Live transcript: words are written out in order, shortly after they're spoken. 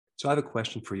So I have a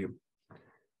question for you.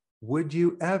 Would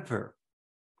you ever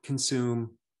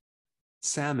consume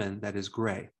salmon that is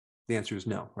gray? The answer is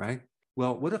no, right?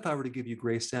 Well, what if I were to give you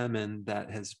gray salmon that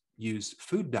has used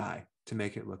food dye to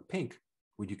make it look pink?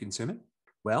 Would you consume it?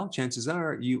 Well, chances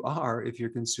are you are if you're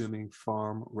consuming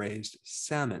farm-raised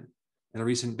salmon. In a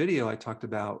recent video, I talked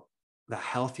about the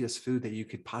healthiest food that you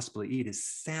could possibly eat is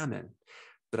salmon.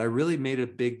 But I really made a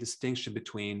big distinction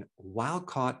between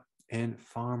wild-caught and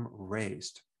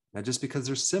farm-raised. Now, just because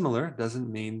they're similar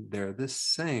doesn't mean they're the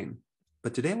same.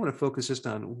 But today I want to focus just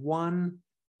on one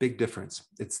big difference.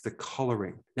 It's the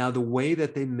coloring. Now, the way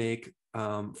that they make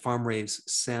farm-raised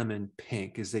salmon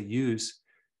pink is they use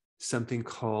something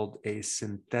called a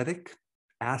synthetic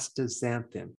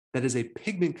astaxanthin. That is a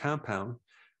pigment compound,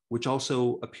 which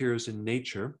also appears in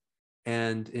nature.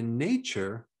 And in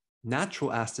nature, natural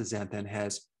astaxanthin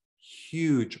has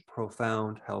huge,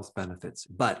 profound health benefits.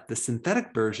 But the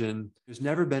synthetic version, there's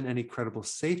never been any credible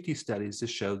safety studies to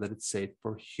show that it's safe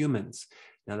for humans.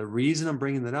 Now, the reason I'm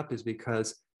bringing that up is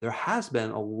because there has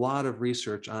been a lot of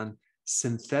research on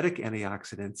synthetic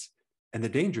antioxidants and the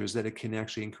dangers that it can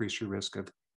actually increase your risk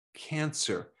of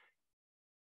cancer.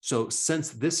 So since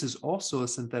this is also a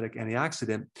synthetic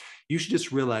antioxidant, you should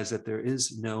just realize that there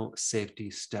is no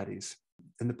safety studies.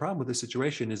 And the problem with this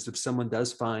situation is if someone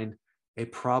does find a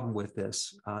problem with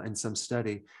this in some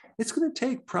study, it's going to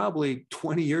take probably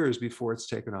 20 years before it's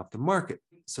taken off the market.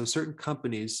 So certain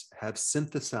companies have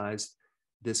synthesized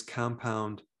this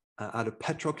compound out of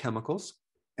petrochemicals,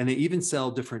 and they even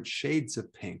sell different shades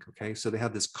of pink, okay? So they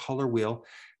have this color wheel,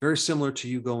 very similar to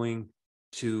you going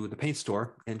to the paint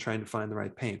store and trying to find the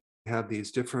right paint. They have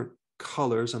these different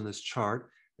colors on this chart.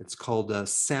 It's called a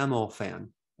Samolfan,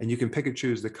 and you can pick and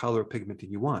choose the color pigment that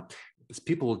you want.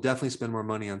 People will definitely spend more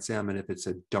money on salmon if it's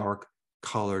a dark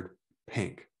colored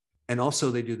pink. And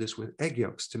also they do this with egg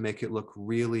yolks to make it look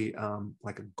really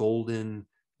like a golden,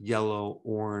 yellow,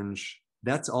 orange.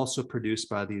 That's also produced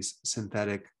by these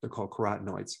synthetic, they're called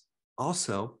carotenoids.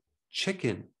 Also,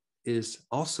 chicken is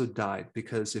also dyed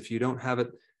because if you don't have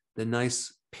it, the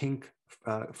nice pink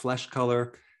flesh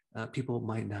color, people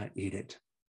might not eat it.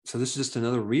 So this is just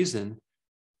another reason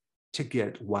to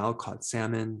get wild-caught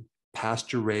salmon,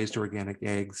 pasture-raised organic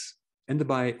eggs, and to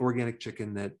buy organic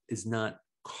chicken that is not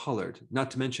colored, not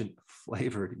to mention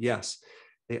flavored. Yes,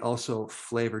 they also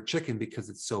flavor chicken because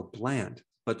it's so bland.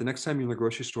 But the next time you're in the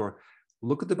grocery store,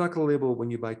 look at the back of the label when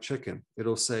you buy chicken.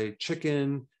 It'll say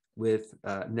chicken with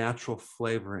natural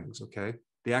flavorings, okay?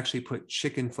 They actually put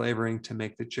chicken flavoring to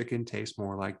make the chicken taste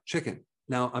more like chicken.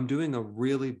 Now, I'm doing a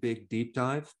really big deep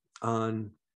dive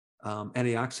on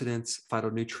antioxidants,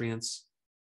 phytonutrients,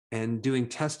 and doing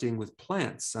testing with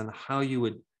plants on how you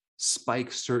would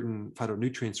spike certain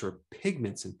phytonutrients or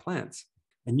pigments in plants.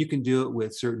 And you can do it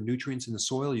with certain nutrients in the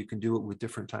soil. You can do it with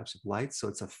different types of light. So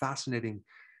it's a fascinating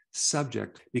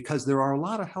subject because there are a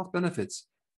lot of health benefits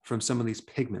from some of these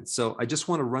pigments. So I just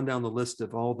want to run down the list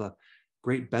of all the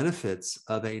great benefits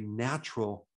of a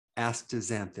natural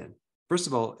astaxanthin. First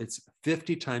of all, it's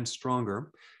 50 times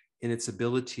stronger in its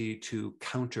ability to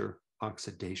counter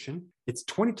oxidation. It's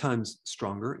 20 times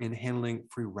stronger in handling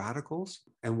free radicals.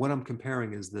 And what I'm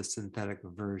comparing is the synthetic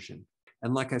version.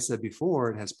 And like I said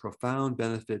before, it has profound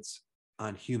benefits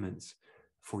on humans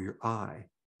for your eye,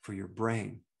 for your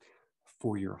brain,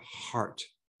 for your heart,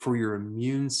 for your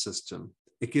immune system.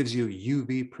 It gives you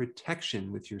UV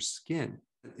protection with your skin.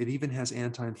 It even has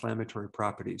anti-inflammatory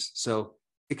properties. So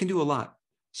it can do a lot.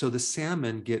 So the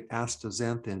salmon get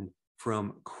astaxanthin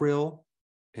from krill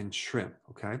and shrimp,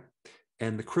 okay?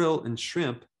 And the krill and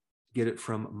shrimp get it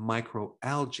from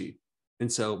microalgae.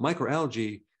 And so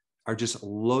microalgae are just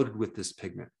loaded with this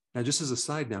pigment. Now, just as a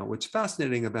side note, what's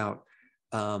fascinating about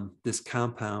this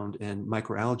compound and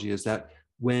microalgae is that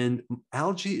when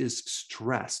algae is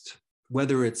stressed,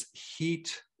 whether it's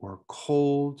heat or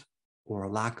cold or a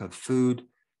lack of food,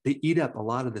 they eat up a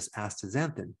lot of this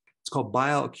astaxanthin. It's called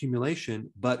bioaccumulation,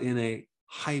 but in a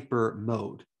hyper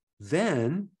mode.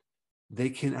 Then they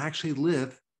can actually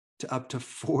live to up to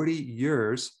 40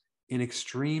 years in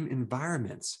extreme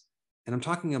environments. And I'm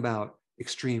talking about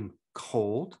extreme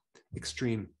cold,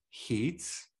 extreme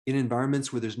heats, in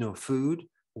environments where there's no food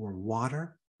or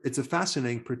water. It's a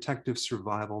fascinating protective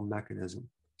survival mechanism.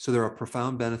 So there are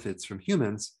profound benefits from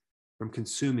humans from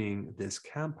consuming this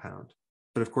compound.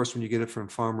 But of course, when you get it from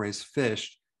farm-raised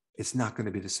fish, it's not going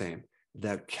to be the same.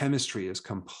 That chemistry is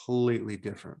completely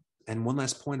different. And one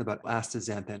last point about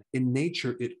astaxanthin. In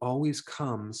nature, it always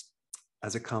comes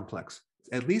as a complex,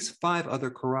 at least 5 other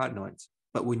carotenoids.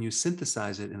 But when you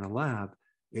synthesize it in a lab,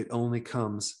 it only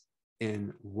comes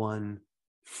in one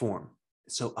form.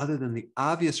 So other than the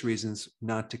obvious reasons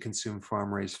not to consume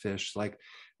farm-raised fish, like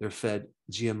they're fed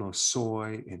GMO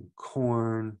soy and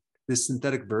corn, this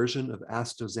synthetic version of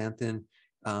astaxanthin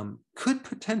could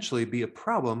potentially be a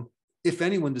problem if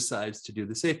anyone decides to do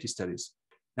the safety studies.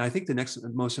 Now, I think the next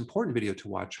most important video to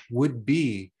watch would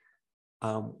be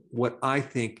what I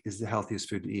think is the healthiest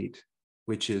food to eat,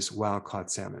 which is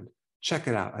wild-caught salmon. Check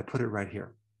it out. I put it right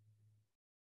here.